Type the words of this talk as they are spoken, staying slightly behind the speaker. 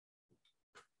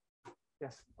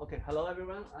Yes. Okay. Hello,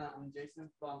 everyone. I'm Jason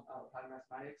from Applied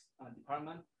Mathematics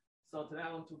department. So today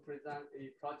I want to present a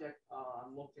project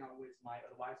I'm working on with my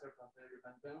advisor, Professor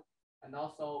Ruben, and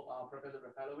also Professor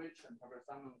Rafaelovich and Professor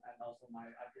Simon, and also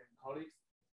my IBM colleagues.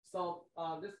 So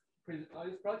this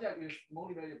project is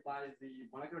motivated by the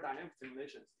molecular dynamics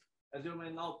simulations. As you may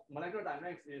know, molecular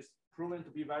dynamics is proven to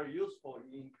be very useful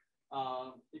in,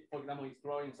 for example,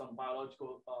 exploring some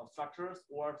biological structures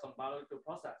or some biological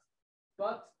process.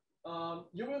 But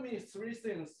you will need three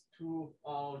things to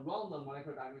run the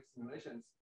molecular dynamics simulations.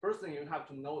 First thing, you have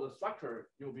to know the structure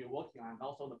you'll be working on and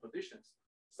also the positions.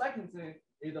 Second thing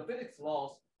is the physics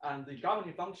laws and the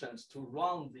governing functions to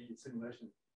run the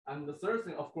simulation. And the third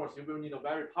thing, of course, you will need a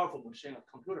very powerful machine,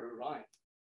 a computer to run it.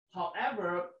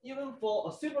 However, even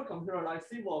for a supercomputer like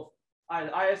CIVOF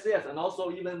and ISS, and also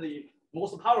even the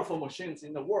most powerful machines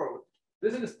in the world,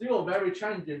 this is still a very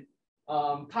challenging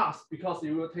task because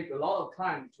it will take a lot of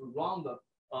time to run the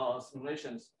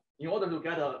simulations in order to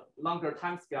get a longer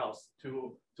time scales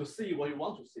to see what you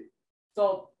want to see.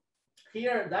 So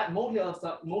here that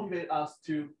motivate us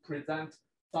to present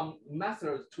some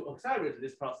methods to accelerate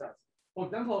this process. For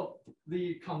example,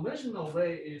 the conventional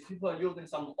way is people are using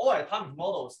some all atomic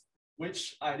models,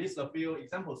 which I list a few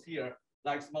examples here,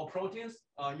 like small proteins,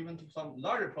 even to some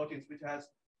larger proteins, which has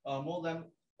more than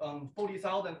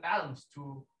 40,000 atoms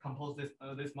to compose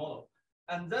this model.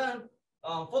 And then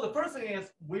for the first thing is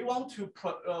we want to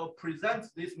present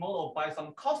this model by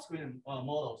some cost-screen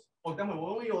models. For example,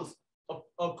 when we use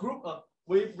a group,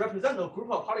 we represent a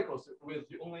group of particles with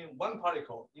only one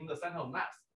particle in the center of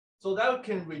mass. So that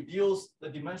can reduce the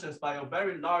dimensions by a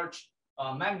very large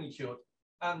magnitude.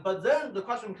 But then the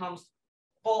question comes,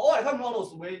 for all atomic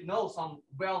models, we know some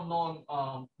well-known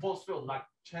force fields like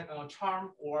charm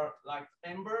or like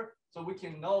amber, so we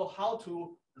can know how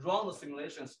to run the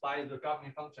simulations by the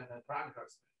governing function and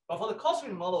parameters. But for the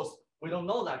cost-screen models, we don't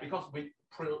know that because we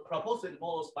propose the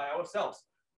models by ourselves.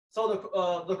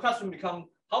 So the question becomes,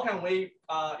 how can we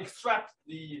extract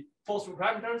the force field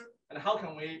parameters, and how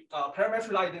can we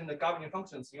parameterize in the governing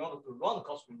functions in order to run the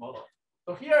cost-screen model?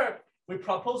 So here we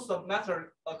propose a method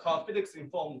called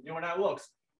physics-informed neural networks.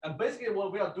 And basically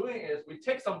what we are doing is we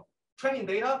take some training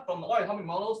data from the all atomic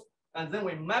models, and then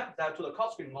we map that to the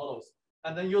cost-screen models,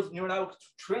 and then use neural networks to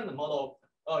train the model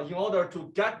in order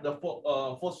to get the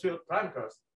force field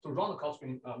parameters to run the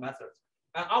cost-screen methods.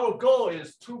 And our goal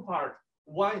is two-part.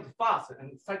 One is fast,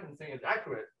 and the second thing is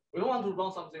accurate. We don't want to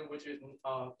run something which is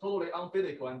totally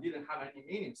unphysical and didn't have any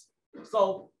meanings.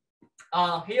 So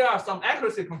here are some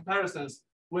accuracy comparisons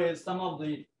with some of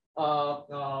the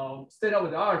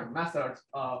state-of-the-art methods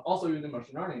also using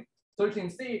machine learning. So you can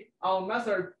see our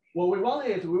method, what we want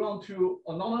is we want to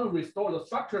not only restore the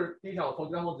structure detail, for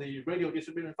example, the radial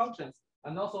distribution functions,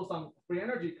 and also some free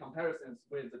energy comparisons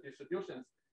with the distributions.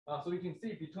 So you can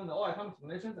see between the all atomic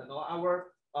simulations and our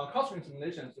cost-screen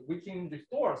simulations, we can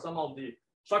restore some of the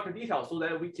structure details so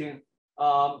that we can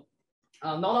not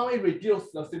only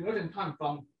reduce the simulation time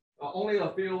from only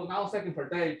a few nanoseconds per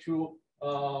day to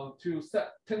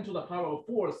 10 to the power of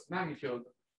 4 magnitude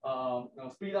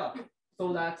speed up,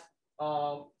 so that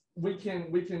we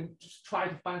can try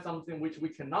to find something which we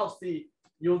cannot see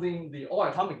using the all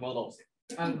atomic models.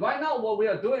 And right now, what we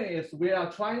are doing is we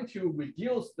are trying to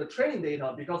reduce the training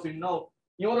data, because we know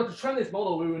in order to train this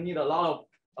model, we will need a lot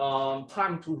of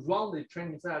time to run the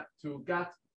training set to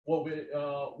get what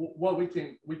we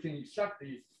can extract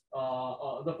the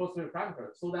first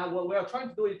parameters. So that what we are trying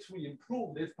to do is to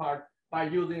improve this part by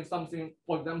using something,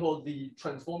 for example, the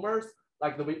transformers,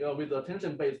 like with the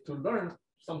attention base, to learn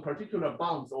some particular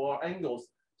bounds or angles,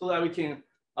 so that we can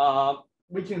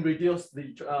reduce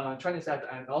the training set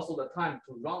and also the time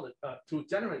to run to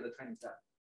generate the training set.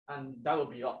 And that will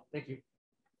be all. Thank you.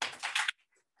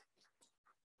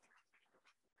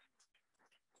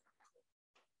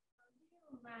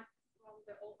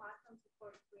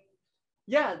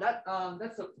 Yeah,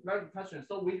 that's a very good question.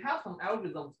 So we have some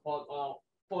algorithms called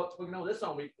for example, this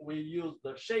one we use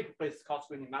the shape-based cost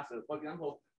screening method. For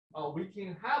example, we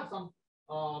can have some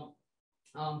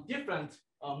different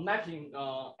mapping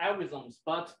algorithms,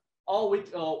 but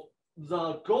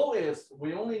the goal is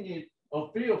we only need a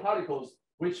few particles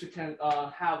which can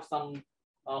have some,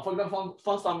 for example,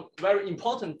 for some very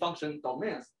important function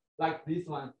domains like this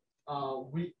one.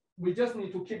 We just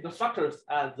need to keep the structures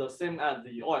as the same as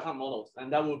the all atomic models, and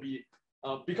that will be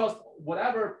because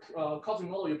whatever cost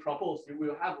model you propose, you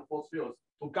will have a force fields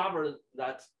to govern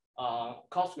that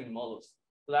cost models.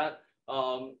 So that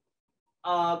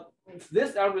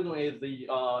this algorithm is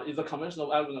a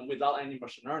conventional algorithm without any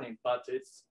machine learning, but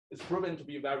it's proven to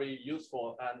be very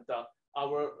useful, and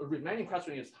our remaining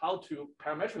question is how to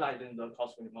parameterize in the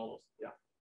cost-screening models. Yeah.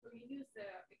 So you use the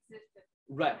existing.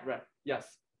 Right.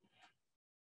 Yes.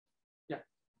 Yeah.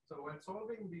 So when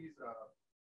solving these,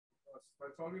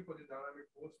 when solving for the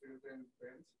dynamic force fields and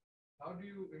bends, how do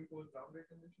you impose boundary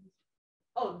conditions?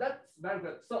 Oh, that's very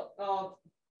good. So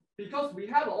because we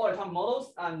have all the time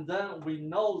models, and then we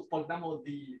know, for example,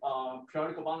 the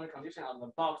periodical boundary condition on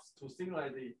the box to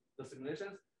simulate the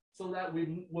simulations, so that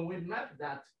when we map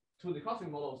that to the cosmic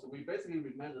models, we basically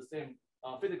remain the same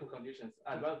physical conditions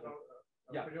as well.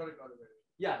 Yeah. Periodic boundary.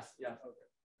 Yes.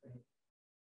 Okay.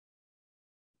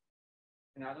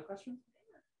 Any other questions?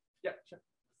 Yeah, sure.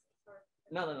 Sorry.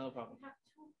 No problem. We have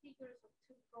two figures of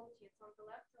two proteins on the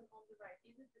left and on the right.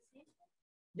 Is it the same?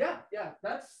 Yeah.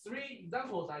 That's three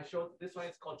examples I showed. This one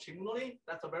is called chimnolene.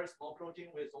 That's a very small protein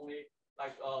with only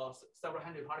like several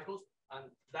hundred particles, and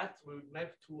that will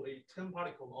map to a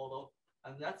 10-particle model.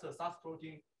 And that's a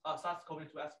SARS-CoV-2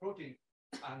 protein,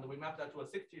 and we map that to a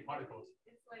 60 particles.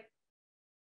 It's like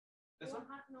this one?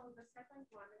 No, the second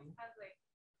one has like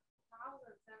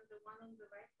thousands, and the one on the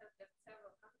right has just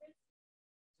several hundreds.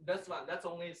 This one, that's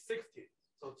only 60.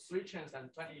 So 3 chains and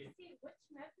 20. Which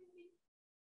method is?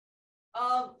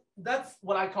 That's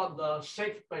what I call the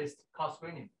shake-based cost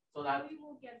screening. So that we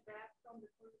will get back from the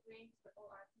first range to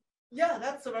OR. Yeah,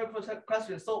 that's a very good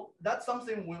question. So that's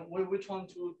something we trying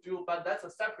to do, but that's a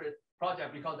separate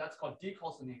project because that's called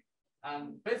decosmic.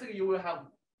 And basically you will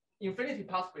have infinity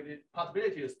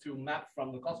possibilities to map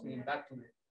from the cosmic back to the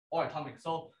all atomic.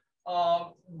 So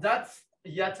that's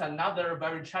yet another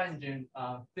very challenging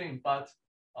thing, but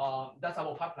that's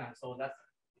our pipeline. So that's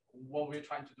what we're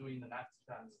trying to do in the next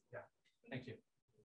plans. Yeah, thank you.